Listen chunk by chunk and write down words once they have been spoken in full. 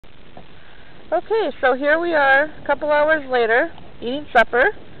Okay, so here we are, a couple hours later, eating supper.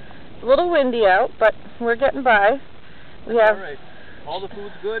 It's a little windy out, but we're getting by. We have. All right. All the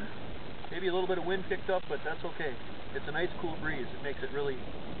food's good. Maybe a little bit of wind picked up, but that's okay. It's a nice cool breeze. It makes it really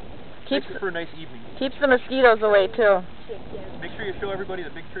makes it for a nice evening. Keeps the mosquitoes away too. Make sure you show everybody the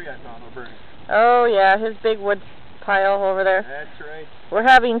big tree I found over burning. Oh yeah, his big wood pile over there. That's right. We're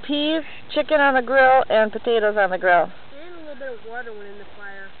having peas, chicken on the grill, and potatoes on the grill. And a little bit of water went in the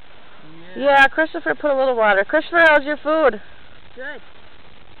fire. Yeah, Christopher put a little water. Christopher, how's your food? Good.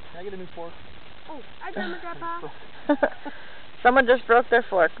 Can I get a new fork? Oh, I got my grandpa. Someone just broke their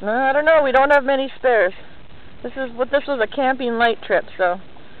fork. No, I don't know. We don't have many spares. This was a camping light trip, so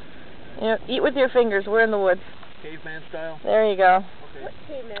you know, eat with your fingers. We're in the woods. Caveman style. There you go. Okay.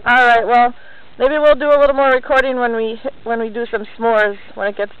 Caveman. All right. Well, maybe we'll do a little more recording when we do some s'mores when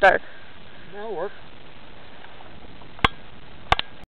it gets dark. That'll work.